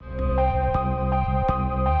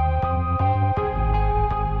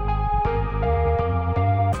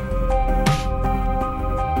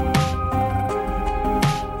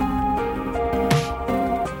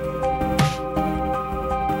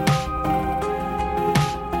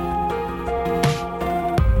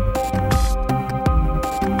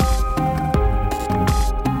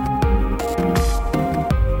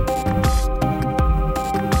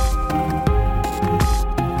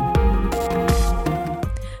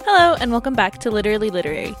Hello, and welcome back to Literally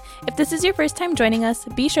Literary. If this is your first time joining us,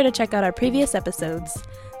 be sure to check out our previous episodes.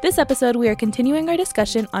 This episode, we are continuing our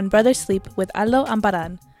discussion on Brothers Sleep with Aldo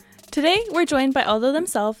Amparan. Today, we're joined by Aldo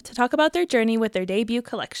themselves to talk about their journey with their debut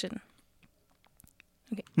collection.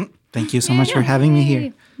 Okay. Thank you so much for having me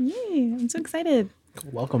here. Yay, I'm so excited.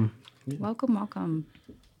 Welcome. Welcome.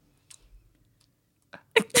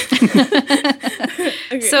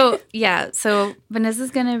 Okay. So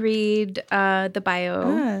Vanessa's going to read the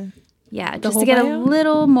bio. The Just whole to get bio? a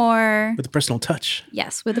little more. With a personal touch.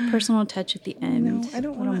 Yes, with a personal touch at the end. No, I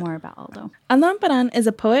don't A little want- more about Aldo. Aldo Amparan is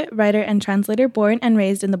a poet, writer, and translator born and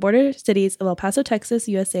raised in the border cities of El Paso, Texas,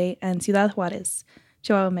 USA, and Ciudad Juarez,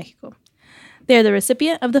 Chihuahua, Mexico. They are the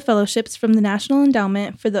recipient of the fellowships from the National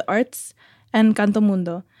Endowment for the Arts and Canto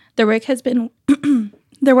Mundo. Their work has been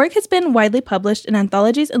widely published in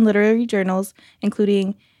anthologies and literary journals,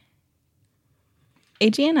 including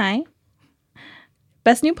AGNI,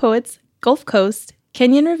 Best New Poets, Gulf Coast,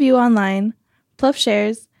 Kenyan Review Online, Pluff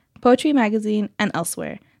Shares, Poetry Magazine, and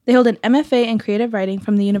elsewhere. They hold an MFA in creative writing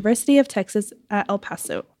from the University of Texas at El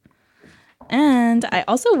Paso. And I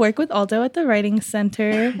also work with Aldo at the Writing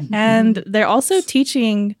Center, and they're also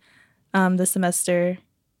teaching this semester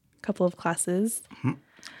a couple of classes.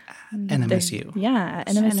 NMSU. Yeah, at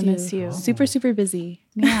NMSU. NMSU. Super busy.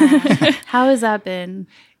 Yeah. How has that been?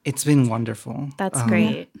 It's been wonderful. That's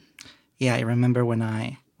great. Yeah, I remember when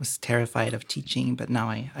I was terrified of teaching, but now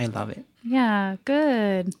I love it. Yeah,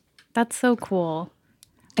 good. That's so cool.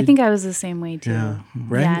 I think I was the same way too. Yeah,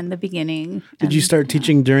 right? Yeah, in the beginning. Did you start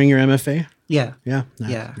teaching during your MFA? Yeah. Yeah. No,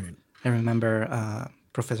 Yeah. great. I remember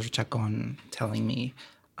Professor Chacon telling me,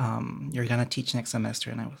 you're going to teach next semester.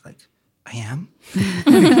 And I was like, I am?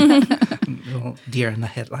 Little deer in the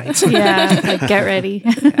headlights. Yeah, like, get ready.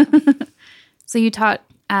 So you taught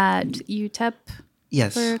at UTEP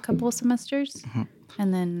Yes. for a couple of semesters,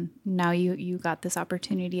 and then now you got this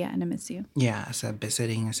opportunity at NMSU. Yeah, as a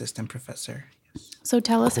visiting assistant professor. So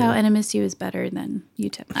tell us how NMSU is better than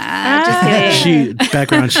UTEP. Just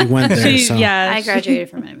kidding. She went there, so Yeah. I graduated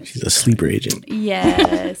from NMSU. she's a sleeper agent.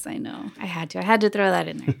 Yes, I know. I had to throw that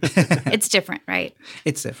in there. It's different, right?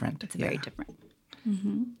 It's different. It's very different.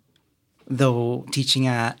 Though teaching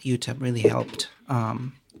at UTEP really helped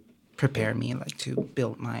prepare me like to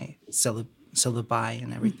build my syllabi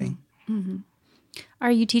and everything.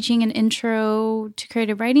 Are you teaching an intro to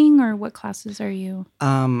creative writing, or what classes are you?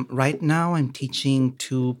 Right now, I'm teaching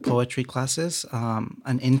 2 poetry classes,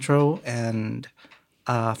 an intro and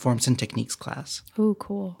forms and techniques class. Oh,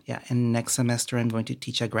 cool. Yeah, and next semester, I'm going to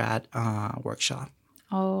teach a grad workshop.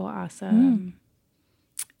 Oh, awesome.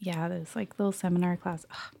 Yeah, there's like little seminar class.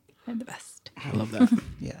 Oh, they're the best. I love that.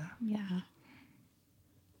 Yeah. Yeah.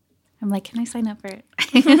 I'm like, can I sign up for it?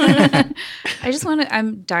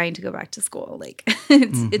 I'm dying to go back to school. Like,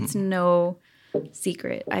 it's no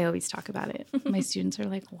secret. I always talk about it. My students are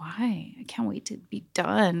like, why? I can't wait to be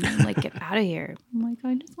done and like get out of here. I'm like,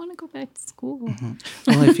 I just want to go back to school.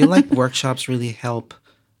 Well, I feel like workshops really help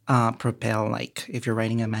propel, like, if you're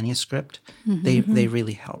writing a manuscript, they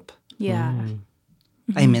really help. Yeah.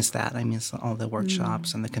 I miss that. I miss all the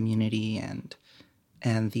workshops and the community and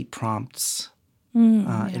the prompts.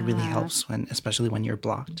 It really helps especially when you're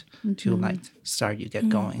blocked to like start you get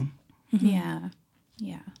going. Yeah.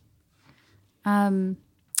 Yeah.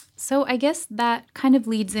 So I guess that kind of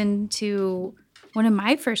leads into one of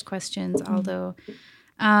my first questions, Aldo.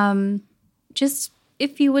 Just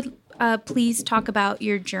if you would please talk about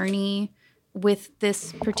your journey with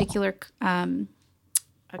this particular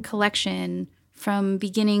collection from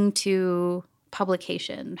beginning to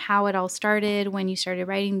publication, how it all started, when you started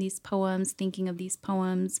writing these poems, thinking of these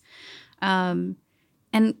poems. And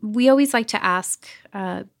we always like to ask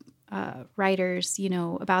writers,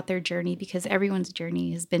 about their journey, because everyone's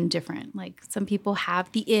journey has been different. Like, some people have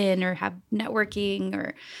the in, or have networking,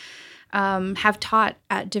 or have taught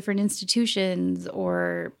at different institutions,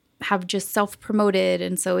 or have just self-promoted.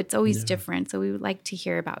 And so it's always different. So we would like to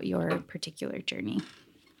hear about your particular journey.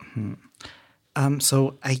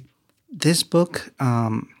 This book,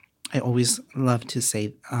 I always love to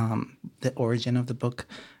say the origin of the book,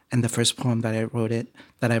 and the first poem that I wrote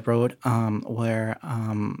were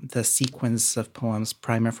the sequence of poems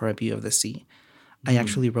Primer for a View of the Sea. I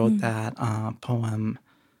actually wrote that poem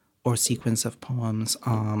or sequence of poems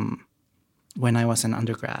when I was an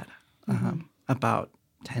undergrad, about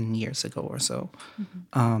 10 years ago or so.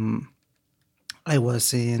 I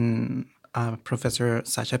was in Professor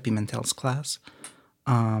Sasha Pimentel's class,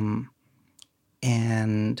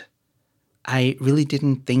 and I really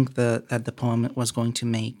didn't think that the poem was going to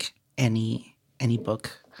make any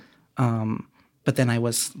book. But then I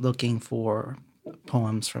was looking for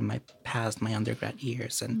poems from my past, my undergrad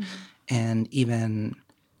years, and even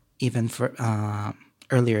for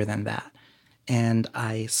earlier than that. And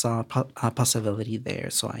I saw a possibility there,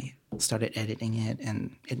 so I started editing it,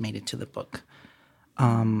 and it made it to the book.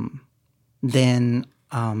 Then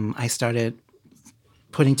I started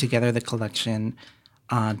putting together the collection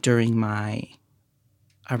during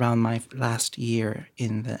around my last year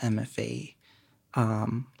in the MFA,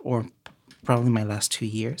 or probably my last 2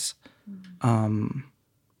 years.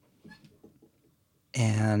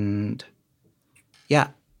 And yeah,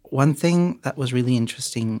 one thing that was really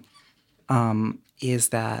interesting is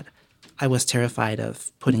that I was terrified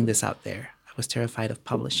of putting this out there. I was terrified of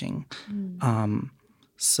publishing.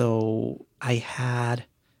 So I had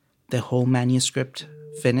the whole manuscript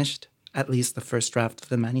finished, at least the first draft of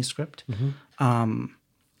the manuscript,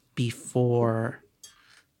 before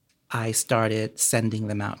I started sending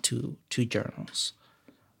them out to journals.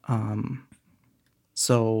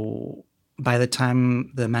 So by the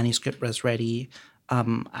time the manuscript was ready,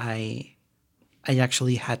 I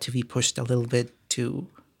actually had to be pushed a little bit to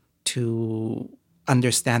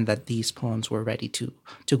understand that these poems were ready to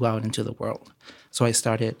go out into the world. So I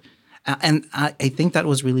started, and I think that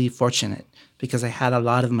was really fortunate because I had a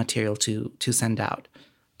lot of material to send out,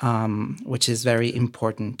 which is very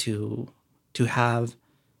important to have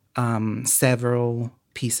several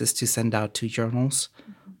pieces to send out to journals,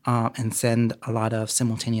 and send a lot of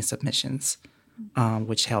simultaneous submissions,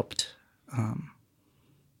 which helped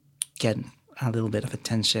get a little bit of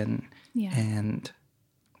attention. And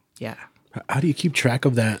yeah. How do you keep track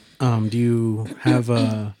of that? Do you have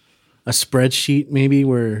a spreadsheet maybe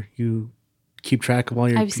where you keep track of all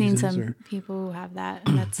your I've pieces? seen some people who have that,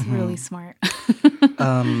 and that's really smart.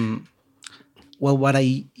 Well, what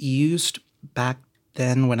I used back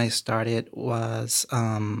then when I started was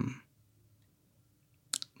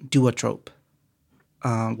Duotrope,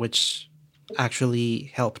 which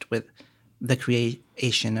actually helped with the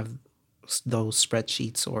creation of those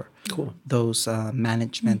spreadsheets or those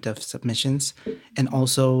management of submissions. And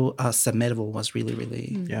also Submittable was really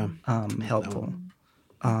helpful.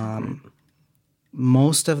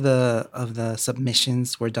 Most of the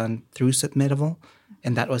submissions were done through Submittable,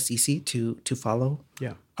 and that was easy to follow.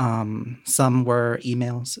 Yeah. Some were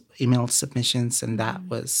email submissions, and that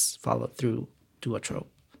was followed through Duotrope.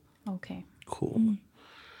 Okay. Cool.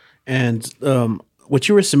 And what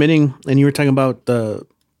you were submitting, and you were talking about the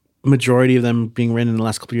majority of them being written in the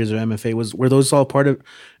last couple of years of MFA, were those all part of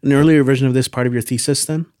an earlier version of this, part of your thesis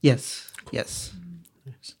then? Yes. Yes.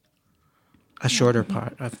 A shorter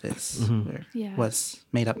part of this was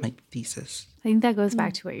made up my thesis. I think that goes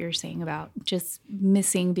back to what you were saying about just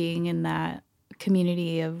missing being in that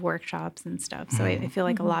community of workshops and stuff. So I feel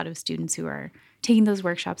like a lot of students who are taking those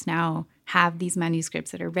workshops now have these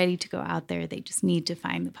manuscripts that are ready to go out there. They just need to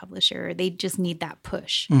find the publisher. Or they just need that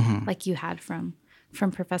push, like you had from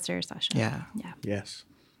Professor Sasha. Yeah. Yes.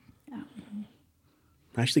 Yeah.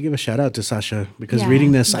 I actually give a shout out to Sasha because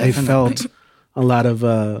reading this, I felt a lot of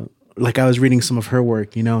like I was reading some of her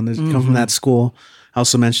work, and there's come from that school. I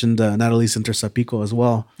also mentioned Natalie Sinter-Sapico as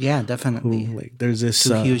well. Yeah, definitely. Who, like, there's this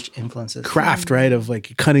two huge influences. Craft, right, of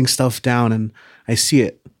like cutting stuff down, and I see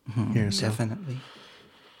it here. So. Definitely.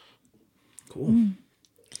 Cool.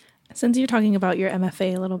 Since you're talking about your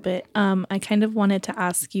MFA a little bit, I kind of wanted to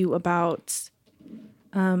ask you about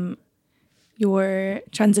your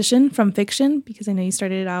transition from fiction, because I know you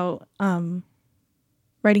started out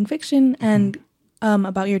writing fiction, and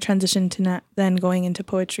about your transition to then going into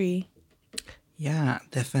poetry. Yeah,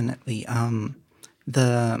 definitely.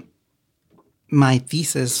 My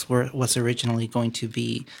thesis was originally going to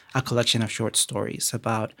be a collection of short stories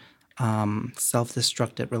about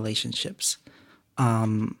self-destructive relationships.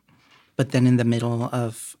 But then in the middle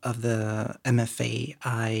of the MFA,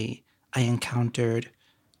 I encountered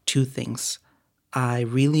two things. I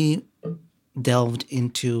really delved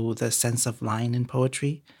into the sense of line in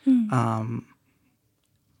poetry.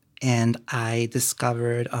 And I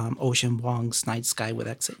discovered Ocean Vuong's Night Sky with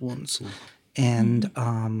Exit Wounds. And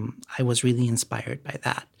I was really inspired by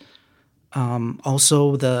that.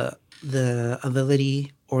 Also, the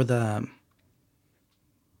ability or the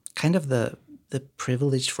kind of the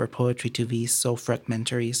privilege for poetry to be so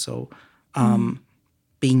fragmentary. So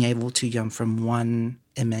being able to jump from one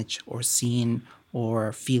image or scene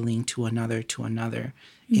or feeling to another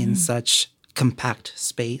in such compact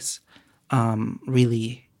space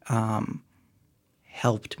really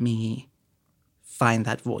helped me find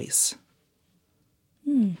that voice.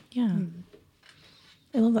 Yeah.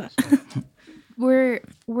 I love that. Were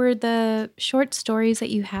the short stories that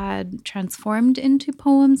you had transformed into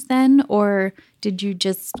poems then, or did you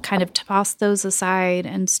just kind of toss those aside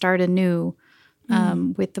and start anew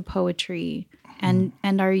with the poetry? And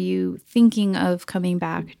are you thinking of coming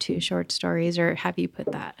back to short stories, or have you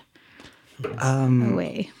put that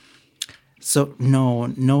away? So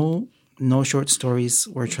no short stories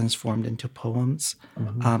were transformed into poems.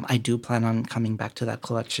 I do plan on coming back to that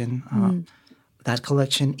collection. That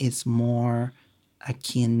collection is more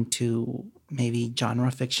akin to maybe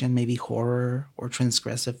genre fiction, maybe horror or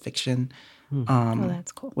transgressive fiction.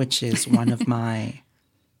 That's cool. Which is one of my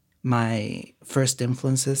first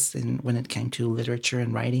influences when it came to literature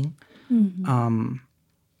and writing.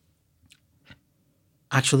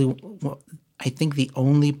 Actually, I think the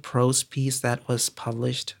only prose piece that was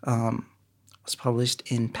published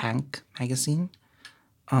in Pank magazine.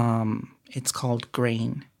 It's called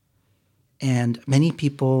Grain, and many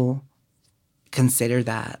people consider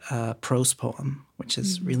that a prose poem, which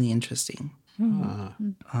is really interesting.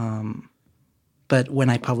 But when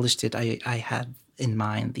I published it, I had in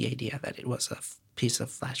mind the idea that it was a piece of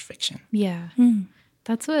flash fiction. Yeah.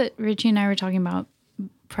 That's what Richie and I were talking about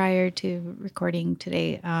prior to recording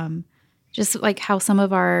today. Just like how some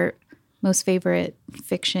of our most favorite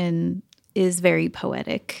fiction is very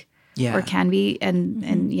poetic or can be.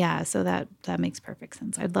 And yeah, so that makes perfect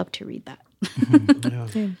sense. I'd love to read that.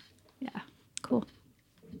 Yeah. Cool.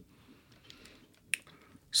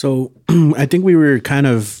 So I think we were kind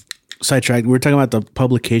of sidetracked. We were talking about the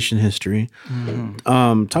publication history.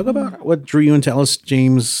 Talk about what drew you into Alice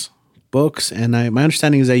James books. And my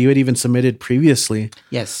understanding is that you had even submitted previously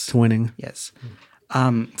to winning. Yes.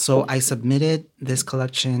 So I submitted this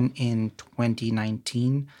collection in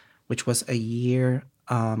 2019, which was a year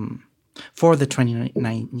for the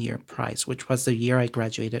 29-year prize, which was the year I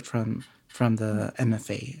graduated from the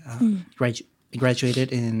MFA.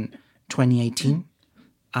 Graduated in 2018.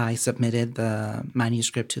 I submitted the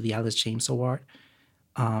manuscript to the Alice James Award,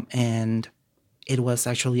 and it was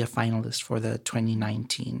actually a finalist for the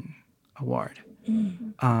 2019 award,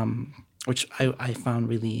 which I found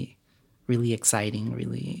really, really exciting,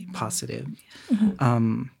 really positive.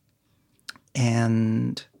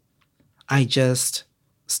 And I just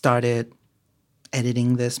started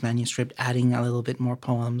editing this manuscript, adding a little bit more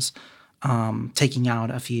poems, taking out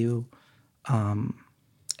a few,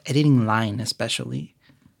 editing line especially.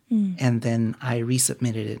 And then I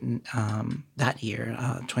resubmitted it that year,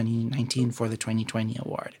 2019, for the 2020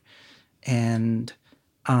 award. And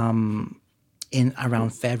in around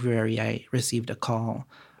February, I received a call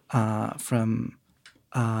from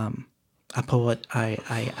a poet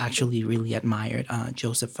I actually really admired,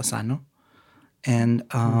 Joseph Fasano. And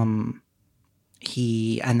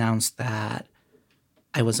he announced that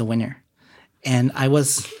I was a winner. And I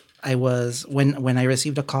was when I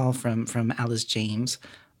received a call from Alice James,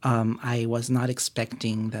 I was not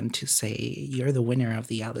expecting them to say, "You're the winner of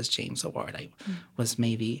the Alice James Award." I was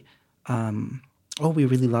maybe, we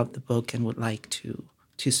really love the book and would like to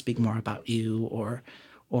speak more about you, or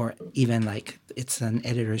even like it's an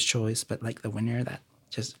editor's choice, but like the winner, that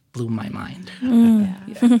just blew my mind.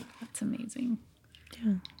 Yeah, that's amazing.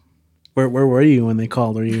 Yeah. Where were you when they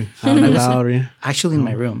called? Were you out and about? Actually in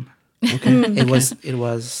my room. Okay. It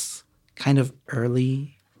was kind of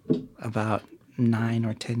early, about 9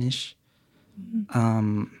 or 10ish.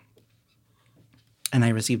 And I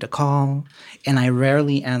received a call, and I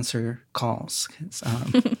rarely answer calls because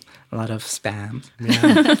a lot of spam.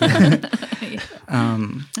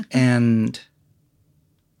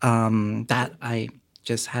 That I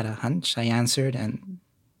just had a hunch. I answered, and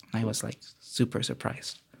I was like super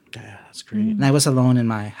surprised. Yeah, that's great. And I was alone in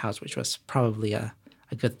my house, which was probably a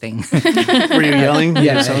good thing. Were you yelling?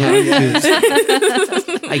 Yeah,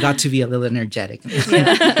 I got to be a little energetic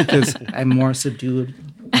because I'm more subdued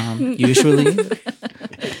usually.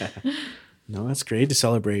 No, that's great to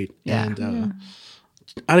celebrate. Yeah. And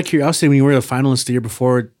out of curiosity, when you were a finalist the year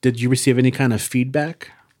before, did you receive any kind of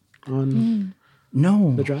feedback on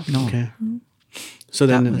No, the draft? No. Okay. So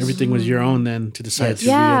then everything was your own then to decide to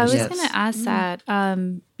Yeah, I read was it. going to ask that.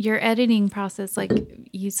 Your editing process, like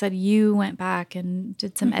you said, you went back and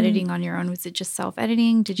did some editing on your own. Was it just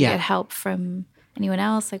self-editing? Did you get help from anyone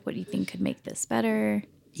else? Like, what do you think could make this better?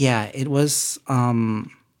 Yeah, it was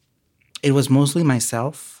mostly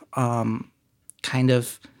myself, kind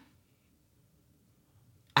of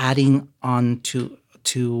adding on to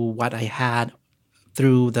what I had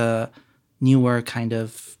through the newer kind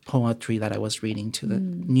of poetry that I was reading, to the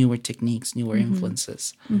newer techniques, newer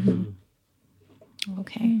influences.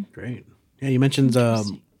 Okay. Great. Yeah, you mentioned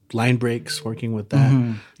line breaks, working with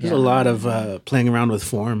that. There's a lot of playing around with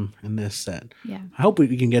form in this that I hope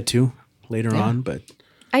we can get to later on. But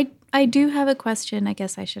I do have a question. I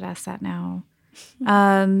guess I should ask that now.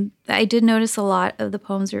 I did notice a lot of the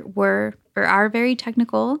poems are very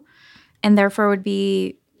technical, and therefore would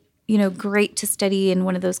be, great to study in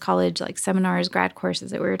one of those college like seminars, grad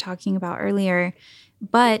courses that we were talking about earlier.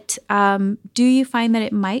 But do you find that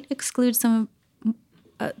it might exclude someone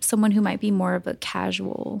who might be more of a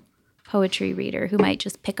casual poetry reader, who might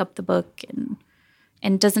just pick up the book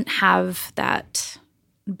and doesn't have that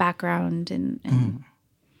background in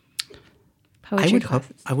poetry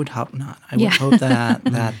classes? I would hope not. I would hope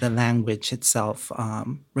that the language itself,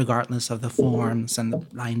 regardless of the forms and the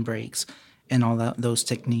line breaks and all those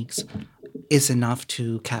techniques, is enough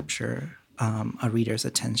to capture a reader's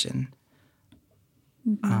attention.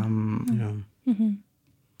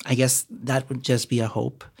 I guess that would just be a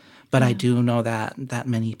hope, but I do know that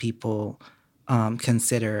many people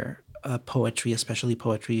consider poetry, especially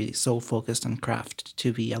poetry so focused on craft,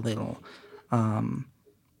 to be a little, I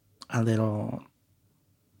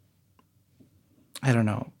don't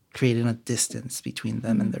know, creating a distance between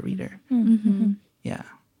them and the reader. Yeah.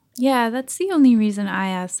 Yeah, that's the only reason I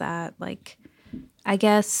asked that. Like, I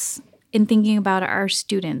guess in thinking about our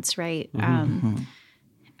students, right?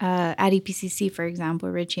 At EPCC, for example,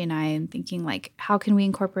 Richie and I am thinking, like, how can we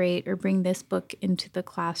incorporate or bring this book into the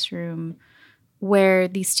classroom where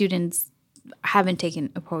these students haven't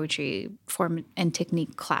taken a poetry form and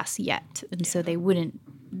technique class yet, and so they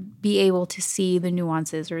wouldn't be able to see the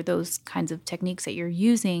nuances or those kinds of techniques that you're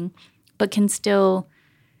using, but can still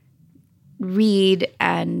read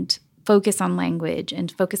and focus on language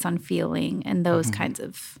and focus on feeling and those kinds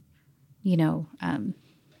of,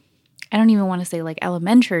 I don't even want to say like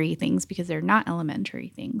elementary things, because they're not elementary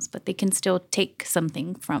things, but they can still take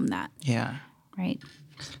something from that. Yeah. Right.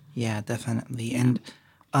 Yeah, definitely. And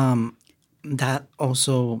that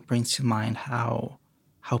also brings to mind how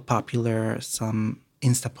popular some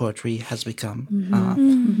Insta poetry has become,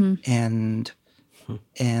 and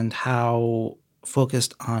how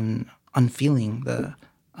focused on feeling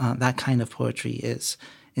that kind of poetry is,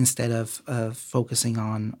 instead of focusing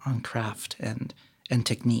on craft and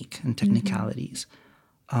technique and technicalities.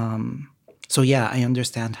 So yeah, I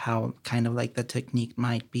understand how kind of like the technique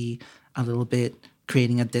might be a little bit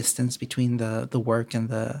creating a distance between the work and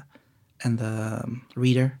the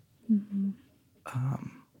reader.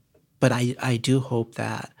 But I do hope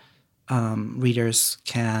that readers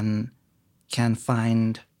can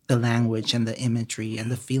find the language and the imagery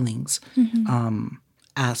and the feelings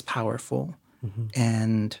as powerful,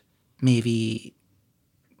 and maybe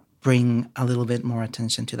bring a little bit more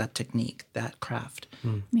attention to that technique, that craft.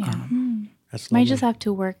 that's Might just have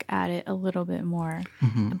to work at it a little bit more.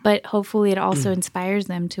 But hopefully it also inspires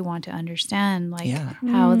them to want to understand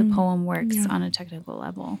how the poem works on a technical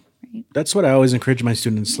level. Right? That's what I always encourage my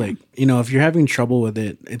students. Like, if you're having trouble with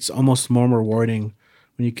it, it's almost more rewarding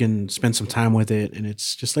when you can spend some time with it, and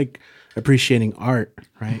it's just like appreciating art,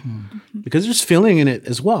 right? Because there's feeling in it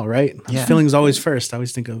as well, right? Yeah. Feeling's always first. I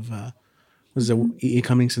always think of was it E.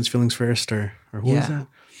 Cummings' Feelings First, or who was that?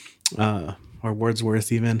 Or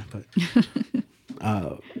Wordsworth even, but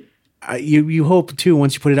you hope too,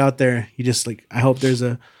 once you put it out there, you just like, I hope there's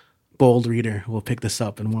a bold reader who will pick this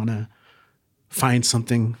up and want to find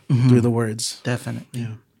something through the words. Definitely.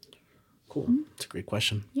 Yeah. Cool. It's a great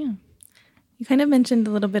question. Yeah. You kind of mentioned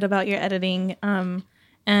a little bit about your editing,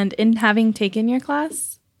 and in having taken your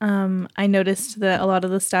class, I noticed that a lot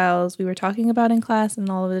of the styles we were talking about in class and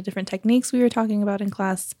all of the different techniques we were talking about in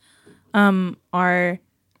class are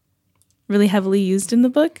really heavily used in the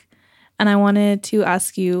book. And I wanted to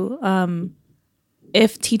ask you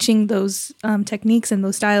if teaching those techniques and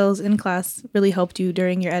those styles in class really helped you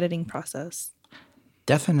during your editing process.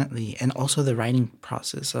 Definitely. And also the writing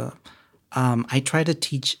process. I try to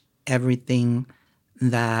teach everything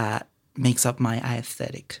that makes up my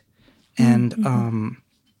aesthetic. And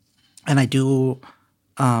and I do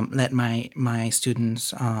let my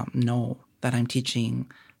students know that I'm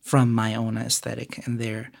teaching from my own aesthetic, and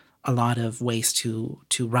there are a lot of ways to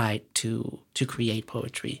write, to create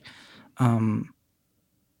poetry.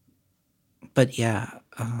 But yeah,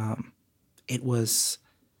 it was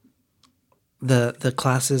the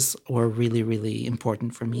classes were really, really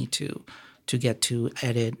important for me to get to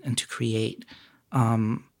edit and to create,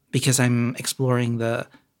 because I'm exploring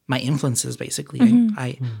my influences basically.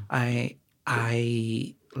 I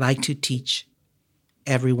like to teach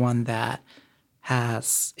everyone that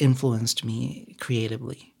has influenced me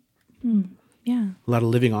creatively. Yeah. A lot of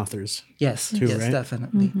living authors. Yes, too, yes, right?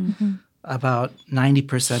 definitely. about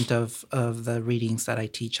 90% of the readings that I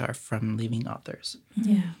teach are from living authors.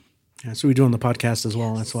 Yeah. Yeah, so we do on the podcast as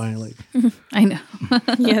well. That's why I know.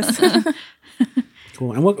 Yes.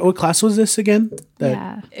 cool. And what class was this again?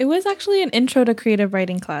 Yeah. It was actually an intro to creative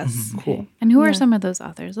writing class. Cool. And who are Yeah. some of those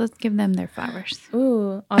authors? Let's give them their flowers.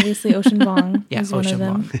 Ooh, obviously Ocean Vuong Yeah, is one Ocean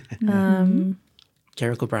of them.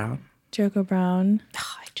 Jericho Brown. Jericho Brown.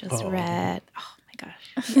 Oh, I just read. Oh my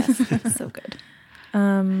gosh. Yes. So good.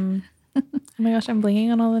 Oh my gosh, I'm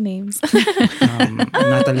blanking on all the names.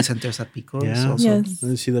 Natalie Santos-Pico. Yeah. Also, Yes. Let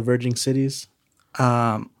me see the Virgin Cities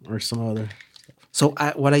or some other. So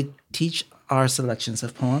what I teach are selections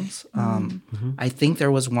of poems. I think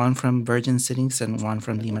there was one from Virgin Cities and one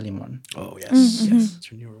from Lima Limon. Oh, yes. Yes.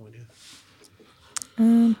 It's a newer one,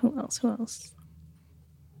 yeah. Who else?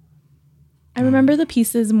 I remember the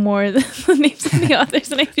pieces more than the names of the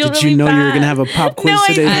authors, and I feel Did really you know bad. you were going to have a pop quiz No, I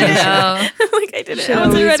today? didn't. Vanessa? Like I didn't. Should I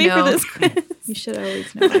wasn't always ready know. for this quiz. You should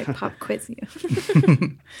always know I pop quiz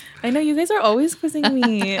you. I know you guys are always quizzing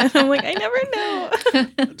me, and I'm like, I never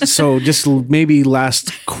know. So just maybe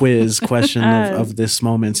last quiz question of this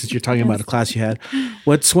moment, since you're talking about a class you had.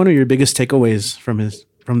 What's one of your biggest takeaways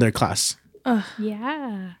from their class?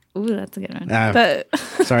 Yeah. Ooh, that's a good one. But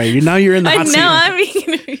Sorry, you're in the I hot know seat. I'm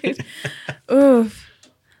being interviewed. Oof.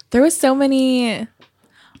 There was so many.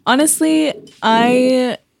 Honestly,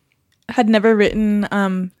 I had never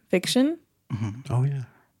written fiction. Oh, yeah.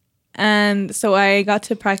 And so I got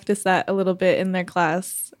to practice that a little bit in their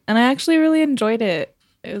class. And I actually really enjoyed it.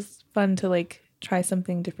 It was fun to like try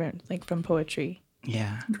something different, like from poetry.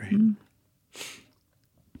 Yeah. Great.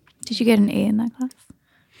 Did you get an A in that class?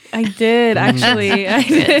 I did actually. I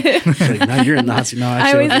did. It's like, now you're in the hot seat. No, I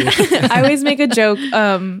actually, always, I always make a joke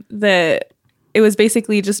that it was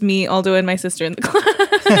basically just me, Aldo, and my sister in the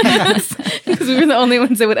class because we were the only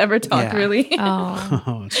ones that would ever talk. Yeah. Really. Oh,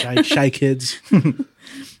 oh, shy kids.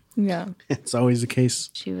 Yeah. It's always the case.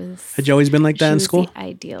 she was. Had you always been like that she in was school? the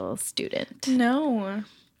ideal student. No.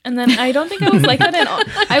 And then I don't think I was like that in all.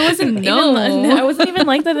 I wasn't No. even. I wasn't even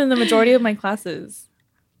like that in the majority of my classes.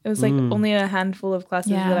 It was like only a handful of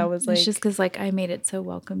classes that I was like. it's just because like I made it so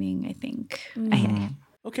welcoming. I think.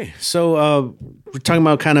 Okay, so we're talking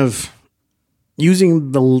about kind of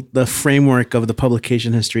using the framework of the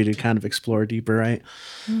publication history to kind of explore deeper, right?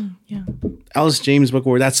 Yeah. Alice James Book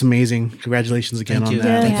Award, that's amazing. Congratulations again Thank on you.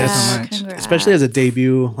 that. Thank you That's- so much. congrats. especially as a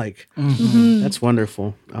debut, like that's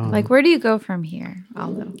wonderful. Like, where do you go from here,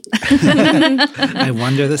 Aldo? I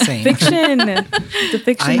wonder the same. Fiction. The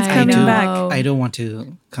fiction's I coming do. back. I don't want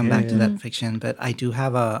to come back to that fiction, but I do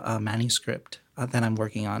have a manuscript that I'm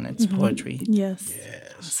working on. It's poetry. Yes.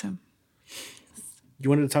 Awesome. You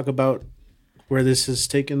wanted to talk about where this has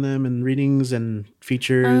taken them and readings and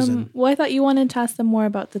features and Well, I thought you wanted to ask them more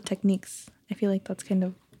about the techniques. I feel like that's kind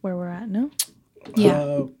of where we're at, no?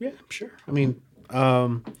 Yeah. yeah, sure. I mean,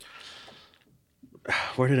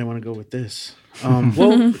 where did I want to go with this?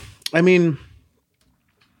 Well, I mean,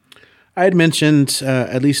 I had mentioned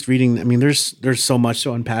at least reading. I mean, there's so much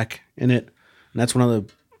to unpack in it, and that's one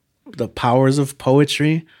of the powers of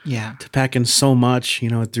poetry. Yeah. To pack in so much,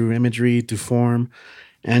 through imagery, through form,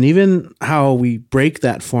 and even how we break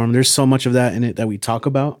that form. There's so much of that in it that we talk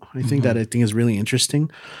about. I think is really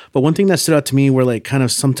interesting. But one thing that stood out to me were like kind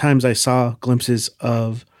of sometimes I saw glimpses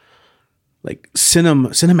of like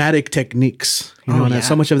cinematic techniques, and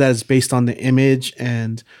so much of that is based on the image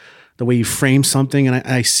and the way you frame something. And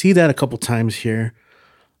I see that a couple times here.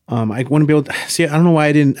 I want to be able to see. I don't know why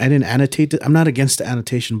I didn't annotate it. I'm not against the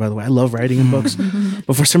annotation, by the way. I love writing in books,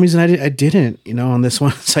 but for some reason I didn't, on this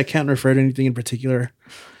one. So I can't refer to anything in particular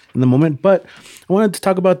in the moment. But I wanted to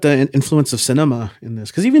talk about the influence of cinema in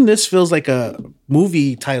this, because even this feels like a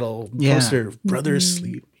movie title poster. Brothers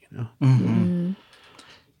Sleep.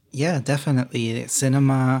 Yeah, definitely.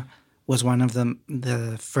 Cinema was one of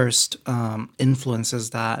the first influences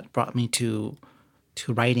that brought me to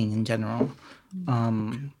writing in general.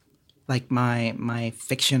 Like my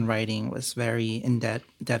fiction writing was very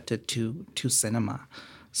indebted to cinema,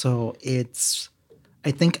 so it's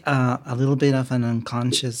I think a little bit of an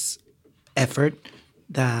unconscious effort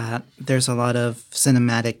that there's a lot of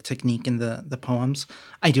cinematic technique in the poems.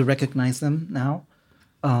 I do recognize them now.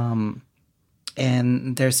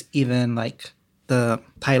 And there's even like the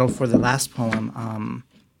title for the last poem,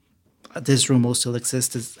 This Room Will Still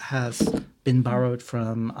Exist, has been borrowed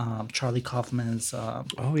from Charlie Kaufman's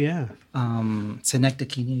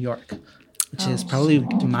Synecdoche, New York, which is probably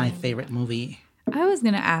my favorite movie. I was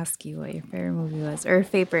going to ask you what your favorite movie was, or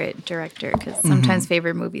favorite director, because sometimes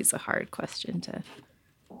favorite movie is a hard question to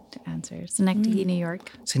answer. Synecdoche, New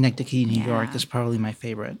York. Synecdoche, New York is probably my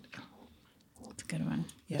favorite. good one.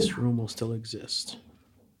 This room will still exist.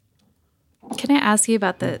 Can I ask you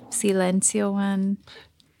about the silencio one?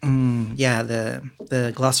 Yeah,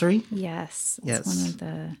 the glossary. Yes. It's Yes. one of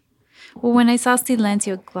the. Well, when I saw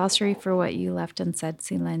silencio, glossary for what you left unsaid,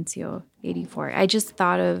 silencio 84, I just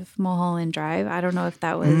thought of Mulholland Drive. I don't know if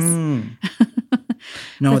that was.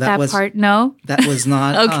 No, that was part. No. that was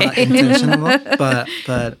not Okay. intentional, but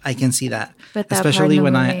I can see that. But that especially part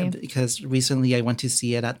in when the movie. because recently I went to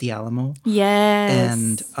see it at the Alamo. Yes.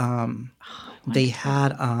 And they had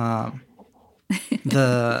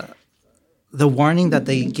the warning that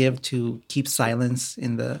they give to keep silence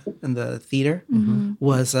in the theater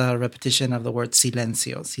was a repetition of the word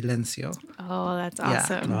silencio. Oh, that's Yeah.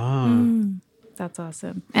 awesome. That's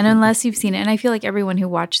awesome. And unless you've seen it, and I feel like everyone who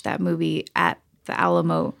watched that movie at the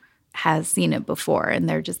Alamo has seen it before, and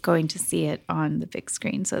they're just going to see it on the big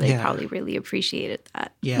screen, so they Yeah. probably really appreciated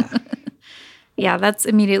that. Yeah. Yeah, that's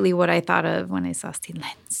immediately what I thought of when I saw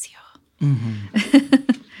Silencio.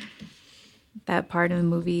 That part of the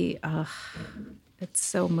movie, it's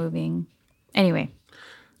so moving. Anyway,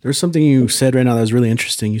 There's something you said right now that was really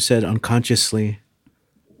interesting. You said unconsciously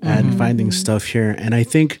and finding stuff here. And I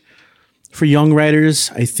think for young writers,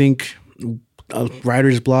 I think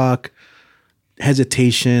writer's block,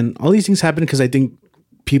 hesitation, all these things happen because I think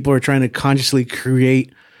people are trying to consciously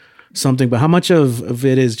create something. But how much of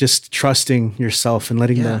it is just trusting yourself and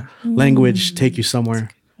letting the language take you somewhere?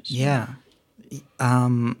 Yeah.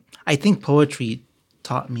 I think poetry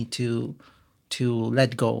taught me to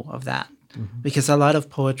let go of that, because a lot of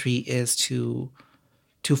poetry is to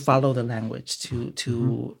follow the language,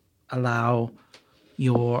 to allow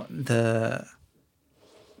the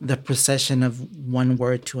procession of one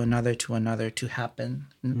word to another to happen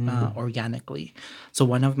organically. So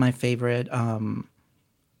one of my favorite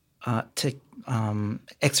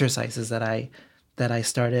exercises that I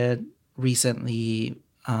started recently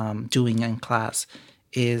doing in class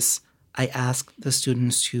is I ask the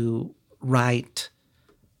students to write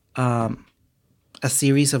a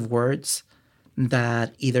series of words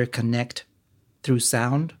that either connect through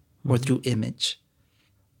sound or through image,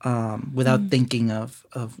 without thinking of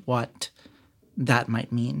what that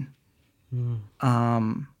might mean.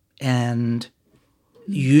 And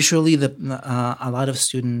usually a lot of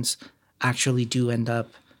students actually do end up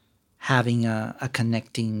having a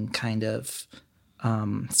connecting kind of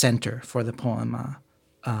center for the poem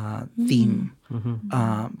theme.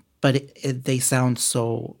 But they sound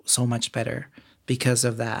so much better because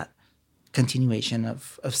of that continuation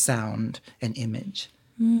of sound and image.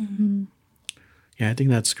 Yeah, I think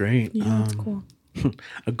that's great. Yeah, that's cool.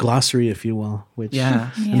 A glossary, if you will, which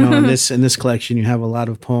Yeah. you know, in this collection you have a lot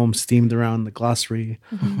of poems themed around the glossary.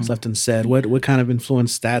 It's left unsaid. What kind of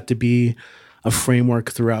influenced that to be a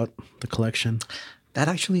framework throughout the collection? That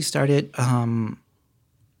actually started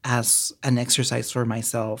as an exercise for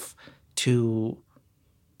myself to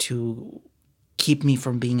keep me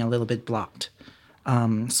from being a little bit blocked.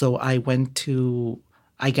 So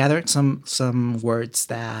I gathered some words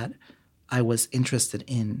that I was interested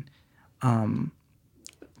in.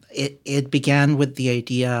 It began with the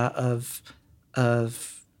idea of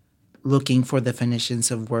looking for definitions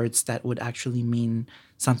of words that would actually mean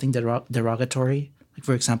something derogatory. Like,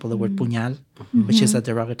 for example, the word puñal, which is a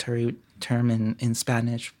derogatory term in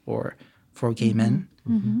Spanish for gay men.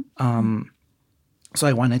 So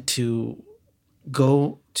I wanted to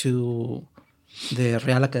go to the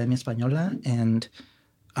Real Academia Española and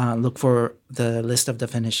look for the list of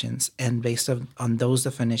definitions. And based on those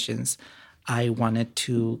definitions, I wanted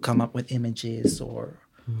to come up with images or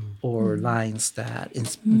lines that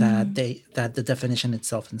the definition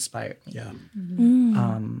itself inspired me. Yeah.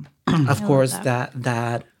 Of course,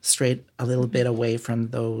 that strayed a little bit away from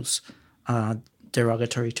those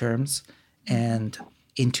derogatory terms and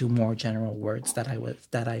into more general words that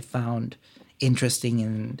I found interesting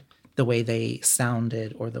in the way they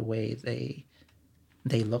sounded or the way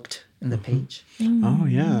they looked in the page. Oh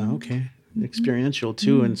yeah, okay. Experiential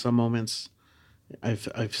too in some moments. I've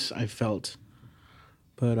felt,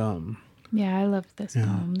 but yeah, I love this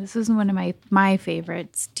poem. This is one of my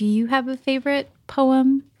favorites. Do you have a favorite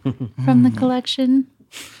poem from the collection?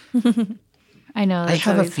 I know I that's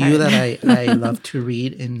have a always few hard. that I love to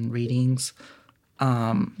read in readings,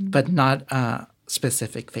 but not a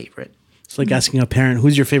specific favorite. it's like asking a parent,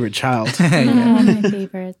 "Who's your favorite child?" My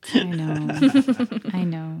favorites. I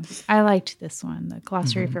know. I liked this one. The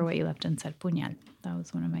glossary for what you left unsaid, puñal. That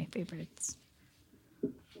was one of my favorites.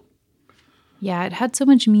 Yeah, it had so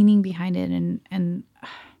much meaning behind it, and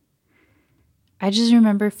I just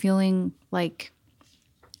remember feeling like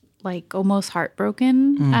almost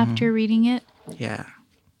heartbroken after reading it. Yeah.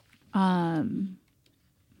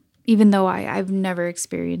 even though I've never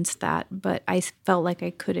experienced that, but I felt like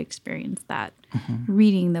I could experience that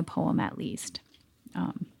reading the poem at least.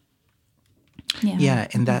 Yeah,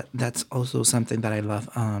 and that's also something that I love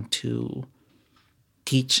to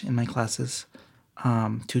teach in my classes.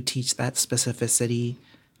 To teach that specificity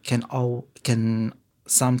can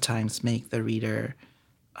sometimes make the reader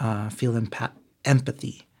feel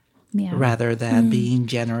empathy Yeah. rather than being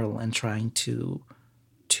general and trying to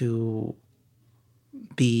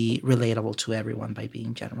be relatable to everyone by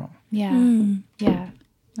being general. Yeah. Yeah.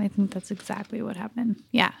 I think that's exactly what happened.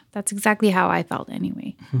 Yeah. That's exactly how I felt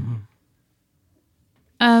anyway.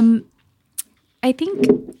 I think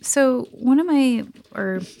so. One of my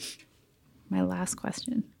last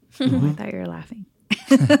question. Oh, I thought you were laughing.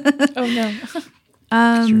 Oh no,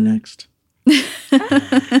 'Cause you're next.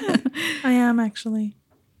 I am actually.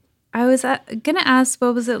 I was going to ask,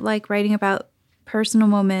 what was it like writing about personal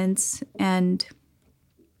moments and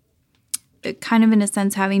kind of in a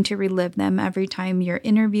sense having to relive them every time you're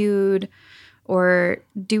interviewed or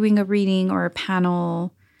doing a reading or a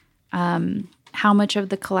panel? How much of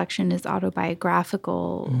the collection is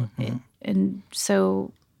autobiographical? And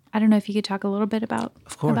so I don't know if you could talk a little bit about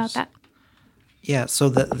that. Yeah, so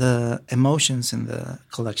the emotions in the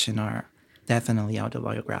collection are definitely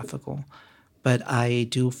autobiographical, but I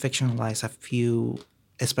do fictionalize a few,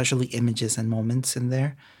 especially images and moments in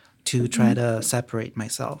there to try to separate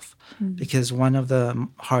myself. Because one of the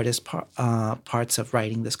hardest parts of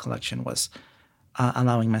writing this collection was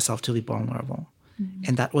allowing myself to be vulnerable.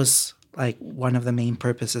 And that was like one of the main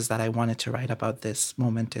purposes that I wanted to write about this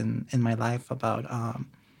moment in my life, about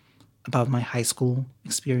my high school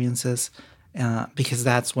experiences, because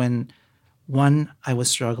that's when, one, I was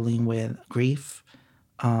struggling with grief,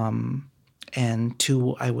 and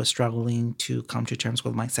two, I was struggling to come to terms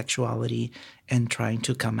with my sexuality and trying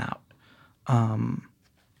to come out.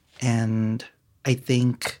 And I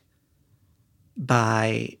think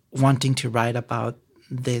by wanting to write about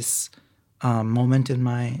this moment in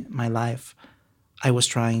my life, I was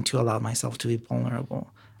trying to allow myself to be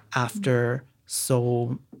vulnerable after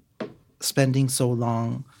spending so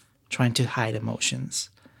long trying to hide emotions,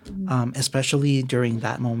 especially during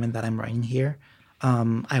that moment that I'm writing here.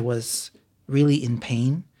 I was really in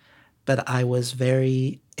pain, but I was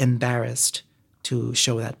very embarrassed to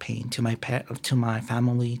show that pain to my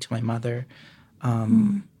family, to my mother,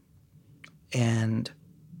 and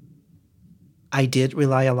I did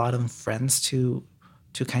rely a lot on friends to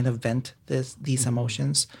kind of vent these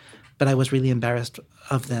emotions, but I was really embarrassed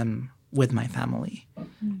of them with my family.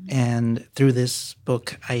 And through this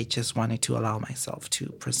book, I just wanted to allow myself to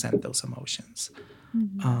present those emotions.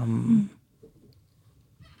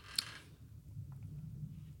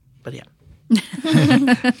 But yeah,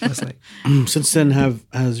 it was like, Since then,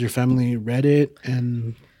 has your family read it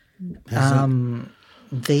and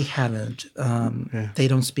they haven't. They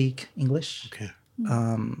don't speak English. Okay.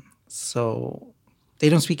 So they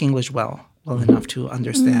don't speak English well enough to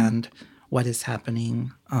understand what is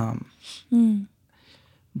happening.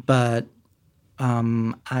 But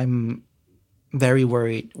I'm very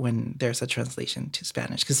worried when there's a translation to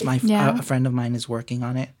Spanish, because a friend of mine is working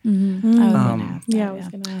on it, I was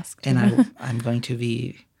gonna ask. and I'm going to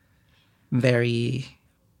be very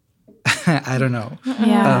I don't know.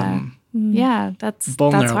 Yeah, that's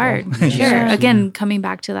vulnerable. hard. Sure. Yeah. Again, coming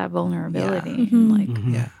back to that vulnerability and like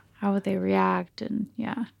how would they react and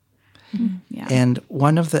yeah. And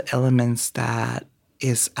one of the elements that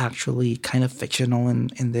is actually kind of fictional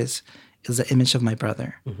in this is the image of my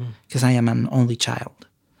brother, because I am an only child.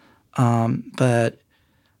 But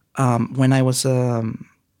when I was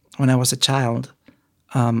a child,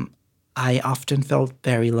 I often felt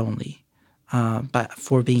very lonely. But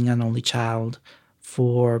for being an only child,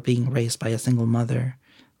 for being raised by a single mother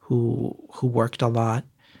who worked a lot,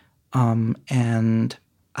 and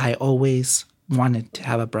I always wanted to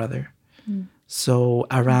have a brother. So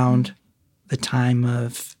around the time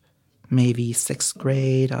of maybe 6th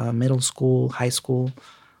grade, middle school, high school,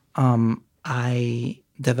 I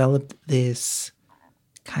developed this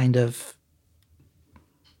kind of,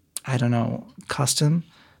 I don't know, custom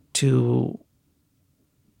to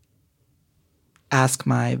ask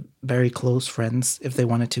my very close friends if they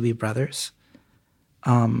wanted to be brothers.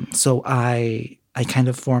 So I kind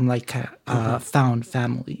of formed like a found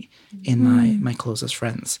family in my closest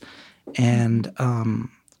friends. And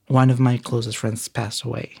one of my closest friends passed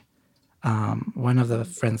away. One of the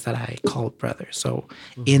friends that I called brother. So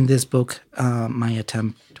in this book, my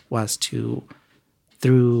attempt was to,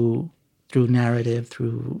 through narrative,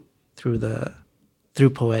 through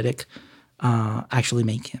poetic, actually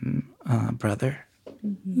make him brother.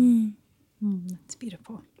 That's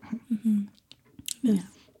beautiful.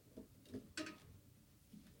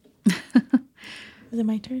 Is it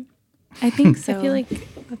my turn? I think so. I feel like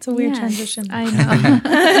that's a weird Yes, transition.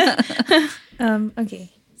 I know. Okay.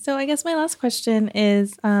 So I guess my last question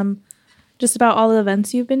is just about all the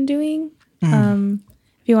events you've been doing. If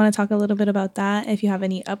you want to talk a little bit about that, if you have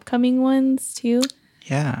any upcoming ones too.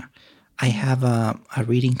 Yeah. I have a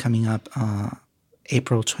reading coming up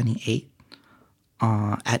April 28th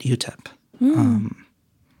at UTEP.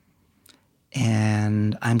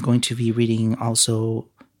 And I'm going to be reading also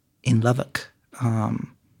in Lubbock. I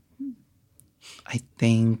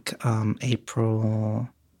think April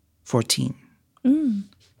 14.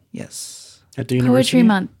 Yes. At the university? Poetry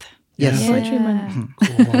Month. Yes. Yeah. Poetry Month.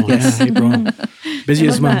 Cool. Yes. Yeah, April.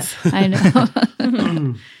 Busiest month. I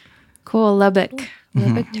know. Cool. Lubbock,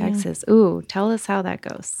 Texas. Ooh, tell us how that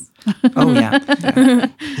goes. Oh, yeah.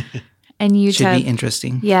 And UTEP. Should be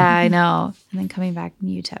interesting. Yeah, I know. And then coming back from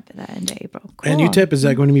UTEP at the end of April. Cool. And UTEP, is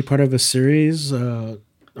that going to be part of a series? Or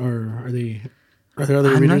are there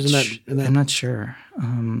other readers in that? I'm not sure.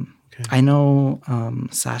 I know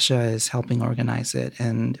Sasha is helping organize it,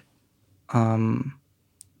 and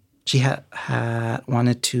she had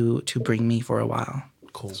wanted to bring me for a while.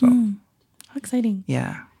 Cool. So, How exciting.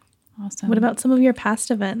 yeah. Awesome. What about some of your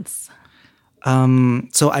past events?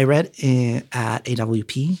 So I read it at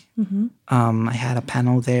AWP. I had a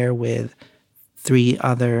panel there with 3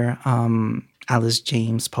 other Alice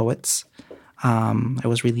James poets. I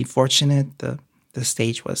was really fortunate. The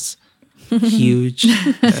stage was huge,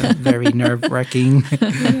 very nerve-wracking.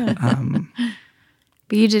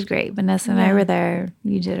 But you did great. Vanessa and I were there.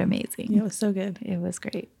 You did amazing. It was so good. It was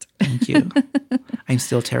great. Thank you. I'm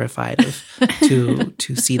still terrified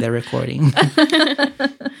to see the recording.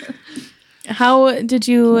 How did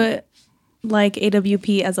you like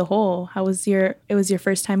AWP as a whole? How was it was your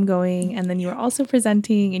first time going, and then you were also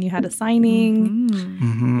presenting and you had a signing.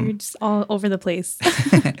 You were just all over the place.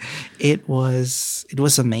 It was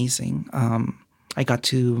amazing. I got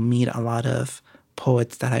to meet a lot of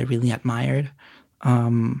poets that I really admired.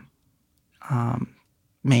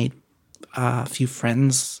 Made a few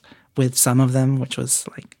friends with some of them, which was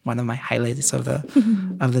like one of my highlights of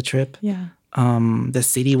the trip. Yeah. The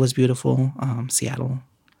city was beautiful, Seattle.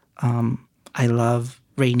 I love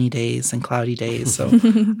rainy days and cloudy days, so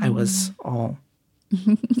I was all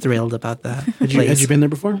thrilled about that. Had you been there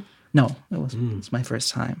before? No, it's my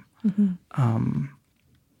first time.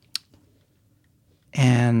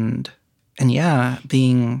 And yeah,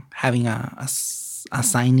 having a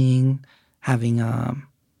signing, having a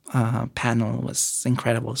panel was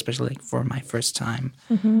incredible, especially like for my first time.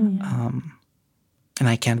 And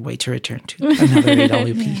I can't wait to return to another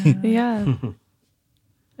AWP. Yeah.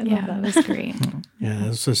 I love Yeah, that. it was great. Yeah,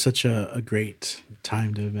 this was such a great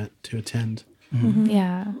time to attend.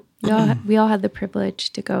 Yeah. We all had the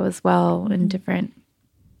privilege to go as well in different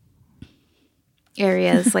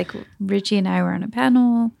areas. Like Richie and I were on a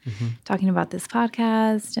panel talking about this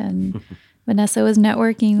podcast, and Vanessa was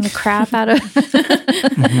networking the crap out of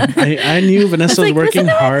I knew Vanessa was working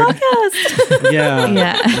hard.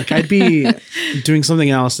 Yeah. Like I'd be doing something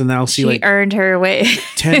else, and then I'll see She like earned her way.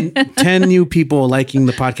 10 new people liking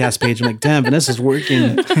the podcast page. I'm like, damn, Vanessa's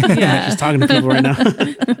working. Yeah. She's talking to people right now.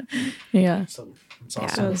 Yeah. It's Yeah,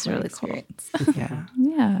 awesome. it was really cool. Yeah.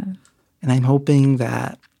 Yeah. And I'm hoping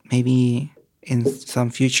that maybe in some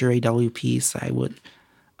future AWPs, I would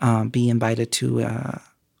be invited to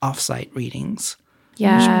off-site readings, which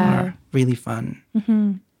Yeah. are really fun.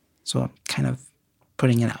 So I'm kind of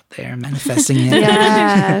putting it out there, manifesting it.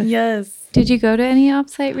 Yeah. Yes. Did you go to any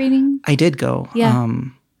offsite reading? I did go. Yeah.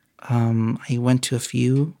 I went to a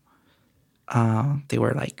few. They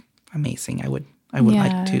were like amazing. I would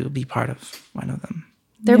like to be part of one of them.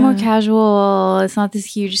 They're more Yeah. casual. It's not this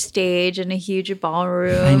huge stage and a huge I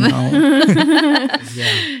ballroom. know.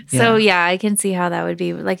 So yeah, I can see how that would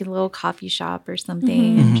be like a little coffee shop or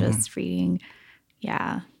something and just reading.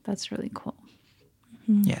 Yeah, that's really cool.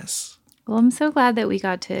 Yes. Well, I'm so glad that we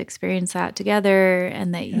got to experience that together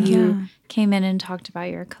and that you came in and talked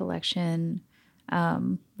about your collection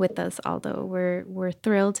with us. Although we're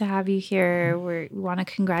thrilled to have you here. We want to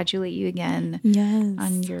congratulate you again Yes.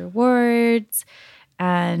 on your awards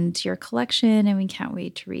and your collection, and we can't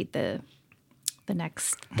wait to read the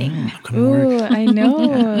next thing. Ooh, I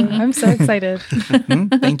know. I'm so excited.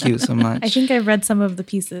 Thank you so much. I think I've read some of the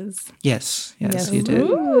pieces. Yes, you did.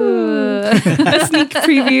 Ooh. A sneak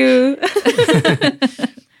preview.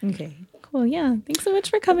 Okay, cool. Yeah. Thanks so much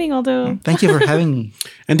for coming, Aldo. Thank you for having me.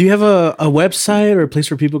 And do you have a website or a place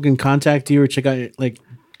where people can contact you or check out, like,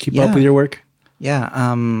 keep up with your work? Yeah,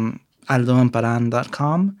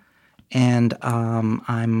 aldoamparan.com. And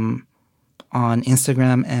I'm on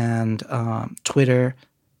Instagram and Twitter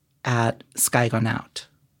at Sky Gone Out.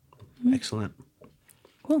 Excellent.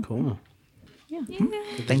 Cool. Yeah.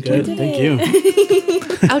 Thank Good. you. Thank you.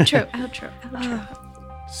 Outro.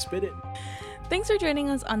 Spit it. Thanks for joining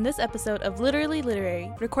us on this episode of Literally Literary,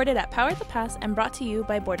 recorded at Power at the Pass and brought to you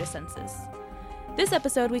by Border Census. This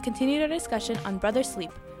episode, we continued our discussion on Brother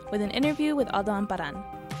Sleep with an interview with Aldo Amparan.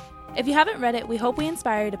 If you haven't read it, we hope we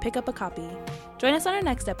inspire you to pick up a copy. Join us on our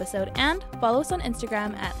next episode and follow us on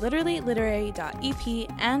Instagram at literallyliterary.ep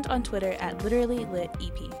and on Twitter at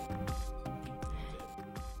literallylitep.